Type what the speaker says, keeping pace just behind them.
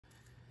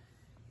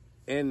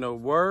In the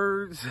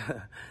words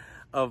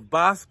of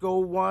Bosco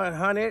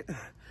 100,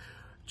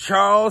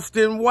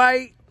 Charleston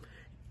White,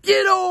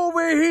 get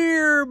over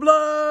here,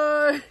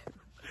 blood.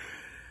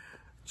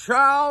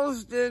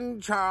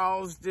 Charleston.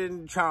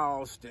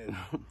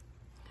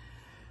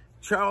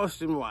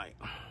 Charleston White.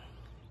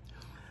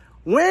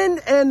 When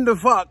in the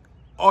fuck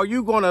are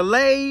you gonna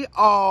lay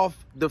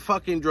off the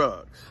fucking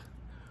drugs?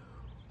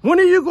 When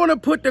are you gonna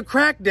put the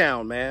crack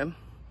down, man?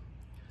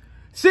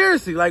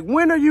 Seriously, like,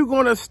 when are you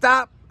gonna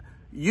stop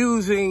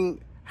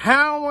using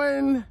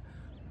heroin,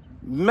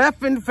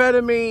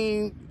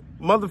 methamphetamine,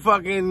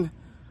 motherfucking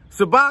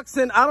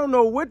Suboxone? I don't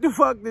know what the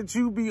fuck that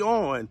you be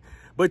on,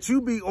 but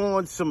you be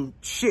on some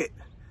shit.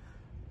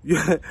 You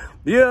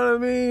know what I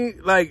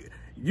mean? Like,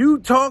 you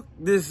talk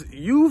this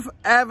youth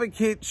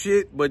advocate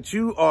shit, but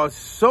you are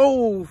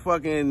so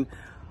fucking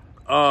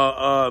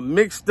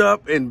mixed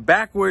up and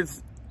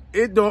backwards.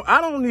 I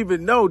don't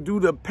even know. Do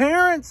the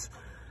parents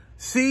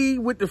see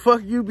what the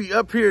fuck you be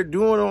up here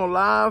doing on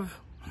live?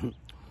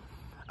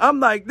 I'm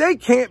like, they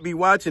can't be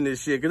watching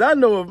this shit. Cause I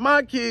know if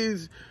my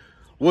kids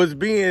was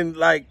being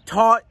like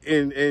taught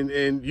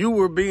and you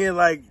were being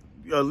like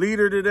a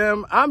leader to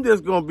them, I'm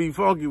just gonna be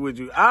funky with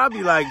you. I'll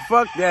be like,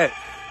 fuck that.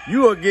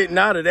 You are getting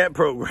out of that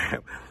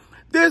program.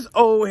 This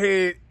old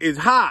head is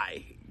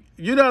high.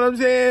 You know what I'm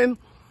saying?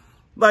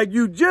 Like,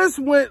 you just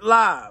went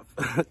live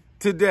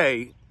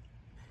today.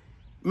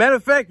 Matter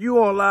of fact,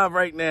 you on live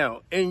right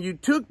now and you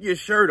took your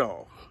shirt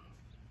off.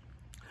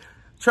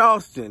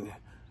 Charleston,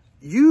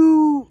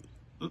 you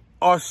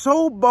are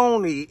so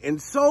bony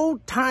and so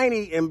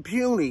tiny and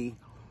puny,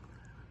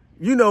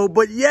 you know,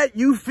 but yet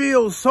you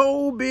feel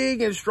so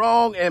big and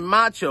strong and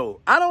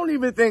macho. I don't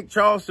even think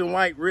Charleston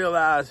White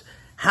realized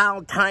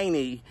how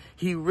tiny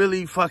he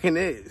really fucking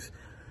is.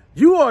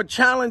 You are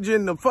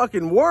challenging the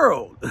fucking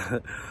world.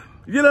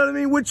 You know what I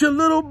mean? With your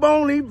little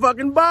bony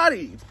fucking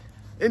body.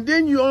 And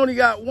then you only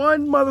got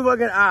one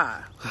motherfucking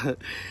eye.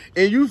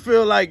 And you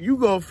feel like you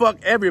gonna fuck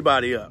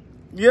everybody up.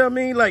 You know what I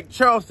mean? Like,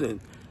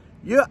 Charleston,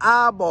 your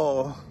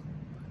eyeball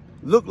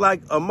look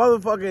like a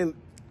motherfucking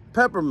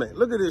peppermint.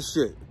 Look at this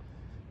shit.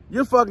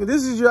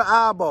 This is your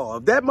eyeball.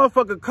 If that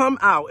motherfucker come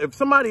out, if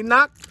somebody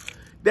knocked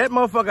that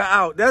motherfucker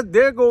out,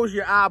 there goes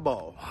your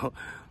eyeball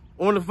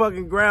on the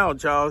fucking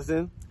ground,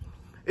 Charleston.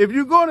 If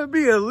you're gonna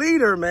be a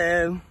leader,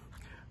 man,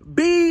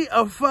 be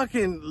a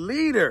fucking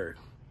leader.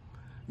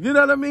 You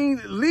know what I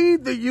mean?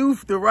 Lead the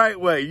youth the right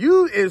way.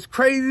 You is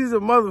crazy as a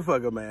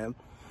motherfucker, man.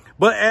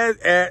 But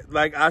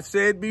like I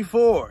said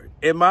before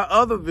in my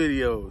other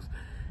videos,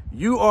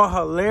 you are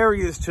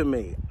hilarious to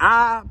me.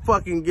 I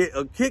fucking get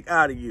a kick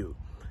out of you.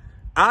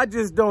 I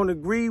just don't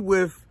agree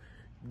with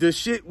the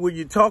shit where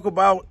you talk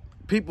about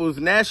people's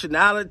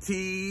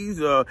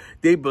nationalities or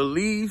their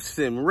beliefs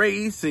and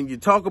race, and you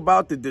talk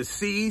about the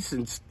deceased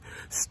and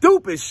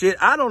stupid shit.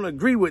 I don't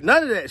agree with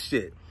none of that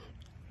shit.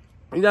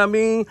 You know what I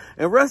mean?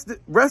 And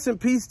rest in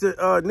peace to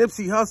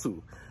Nipsey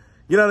Hussle.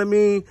 You know what I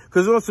mean?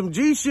 Because on some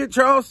G shit,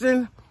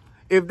 Charleston,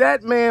 if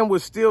that man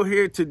was still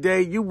here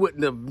today, you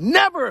wouldn't have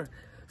never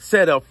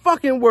said a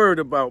fucking word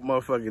about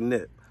motherfucking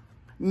Nip.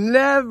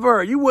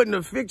 Never. You wouldn't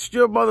have fixed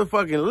your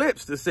motherfucking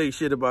lips to say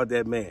shit about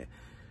that man.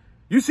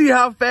 You see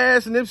how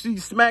fast Nipsey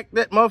smacked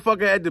that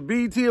motherfucker at the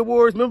BET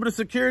Awards? Remember the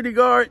security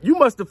guard? You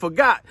must have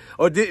forgot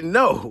or didn't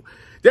know.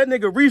 That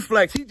nigga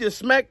reflex, he just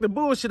smacked the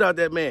bullshit out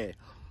that man.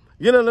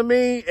 You know what I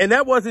mean? And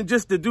that wasn't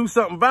just to do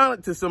something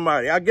violent to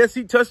somebody. I guess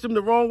he touched him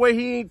the wrong way.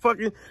 He ain't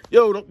fucking,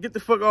 yo, don't get the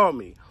fuck off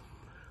me.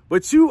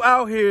 But you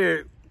out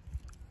here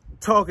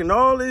talking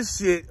all this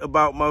shit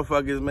about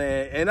motherfuckers,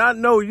 man. And I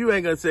know you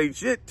ain't gonna say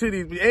shit to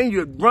these, and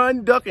you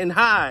run, duck, and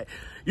hide.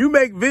 You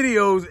make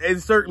videos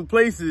in certain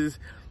places,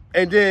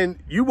 and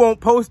then you won't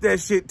post that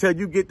shit till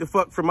you get the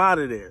fuck from out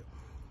of there.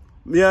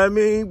 You know what I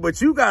mean?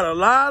 But you got a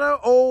lot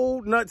of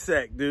old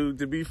nutsack, dude,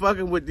 to be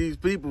fucking with these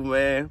people,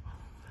 man.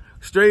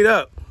 Straight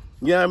up.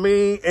 You know what I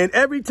mean? And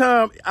every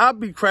time I'll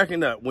be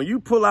cracking up when you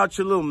pull out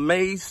your little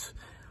mace.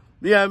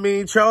 You know what I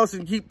mean?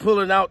 Charleston keep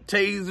pulling out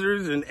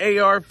tasers and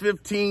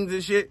AR-15s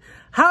and shit.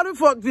 How the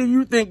fuck do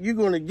you think you're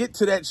going to get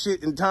to that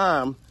shit in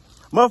time?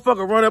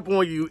 Motherfucker run up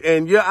on you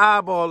and your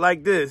eyeball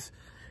like this.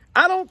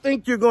 I don't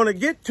think you're going to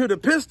get to the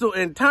pistol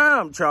in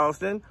time,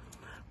 Charleston.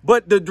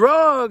 But the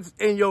drugs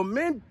and your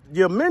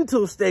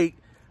mental state,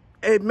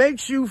 it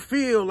makes you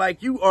feel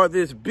like you are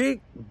this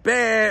big,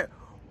 bad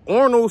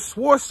Arnold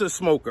Schwarzenegger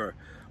smoker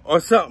or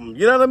something.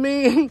 You know what I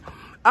mean?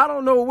 I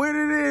don't know what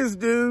it is,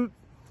 dude.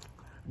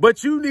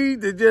 But you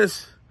need to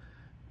just,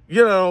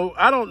 you know,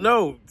 I don't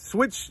know,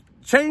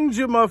 change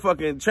your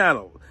motherfucking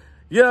channel.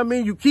 You know what I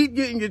mean? You keep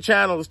getting your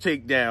channels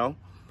taken down.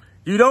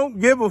 You don't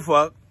give a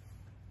fuck.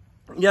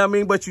 You know what I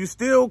mean? But you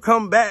still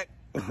come back,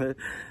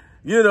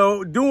 you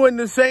know, doing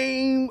the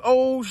same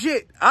old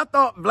shit. I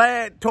thought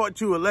Vlad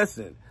taught you a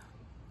lesson.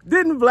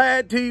 Didn't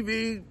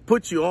Vladtv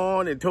put you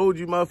on and told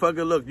you,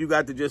 motherfucker, look, you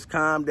got to just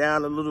calm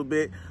down a little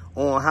bit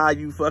on how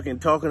you fucking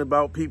talking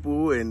about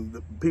people and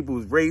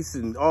people's race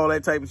and all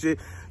that type of shit?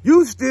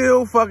 You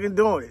still fucking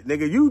doing it,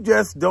 nigga. You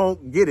just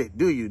don't get it,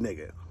 do you,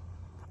 nigga?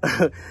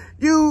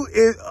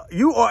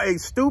 You are a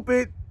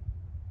stupid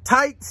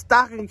tight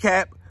stocking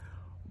cap,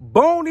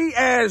 bony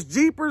ass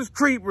Jeepers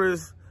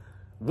Creepers,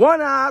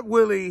 one-eyed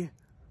Willie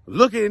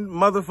looking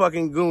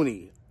motherfucking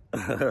Goonie.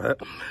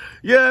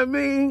 You know what I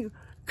mean?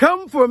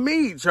 Come for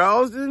me,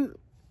 Charleston.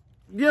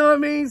 You know what I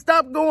mean?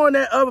 Stop going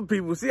at other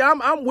people. See,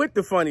 I'm with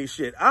the funny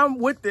shit. I'm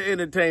with the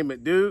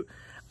entertainment, dude.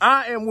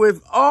 I am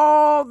with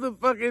all the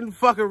fucking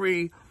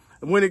fuckery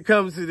when it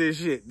comes to this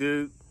shit,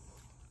 dude.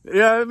 You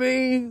know what I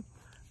mean?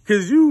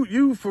 Cause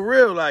you for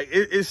real, like,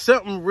 it's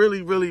something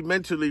really, really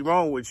mentally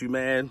wrong with you,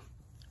 man.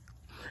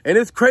 And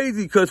it's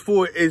crazy because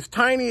for as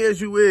tiny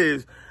as you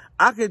is,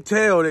 I can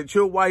tell that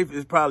your wife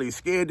is probably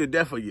scared to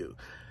death of you.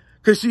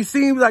 Cause she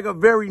seems like a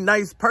very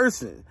nice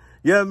person.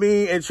 You know what I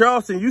mean? And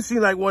Charleston, you seem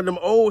like one of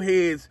them old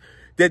heads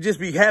that just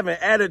be having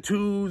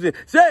attitudes and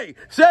say,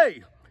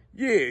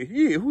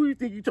 yeah, who you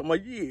think you talking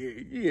about?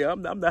 Yeah,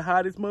 I'm the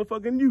hottest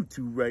motherfucking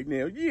YouTube right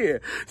now. Yeah,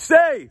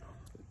 say,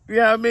 you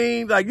know what I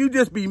mean? Like, you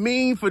just be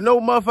mean for no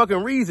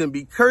motherfucking reason,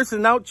 be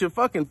cursing out your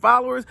fucking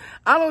followers.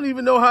 I don't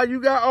even know how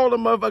you got all the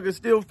motherfuckers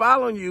still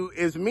following you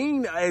as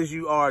mean as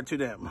you are to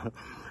them.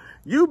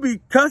 You be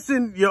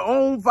cussing your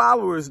own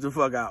followers the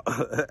fuck out.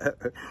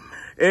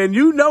 And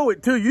you know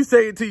it too. You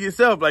say it to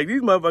yourself, like,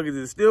 these motherfuckers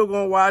is still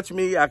gonna watch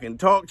me. I can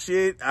talk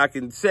shit. I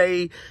can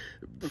say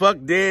fuck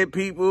dead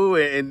people.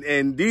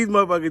 And these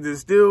motherfuckers is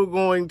still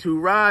going to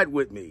ride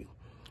with me.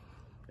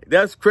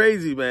 That's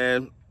crazy,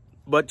 man.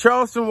 But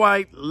Charleston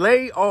White,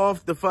 lay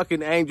off the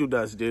fucking angel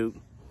dust, dude.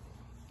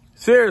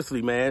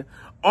 Seriously, man.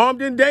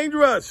 Armed and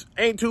dangerous.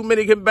 Ain't too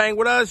many can bang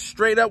with us.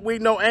 Straight up, we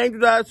know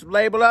angel dust.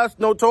 Label us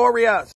notorious.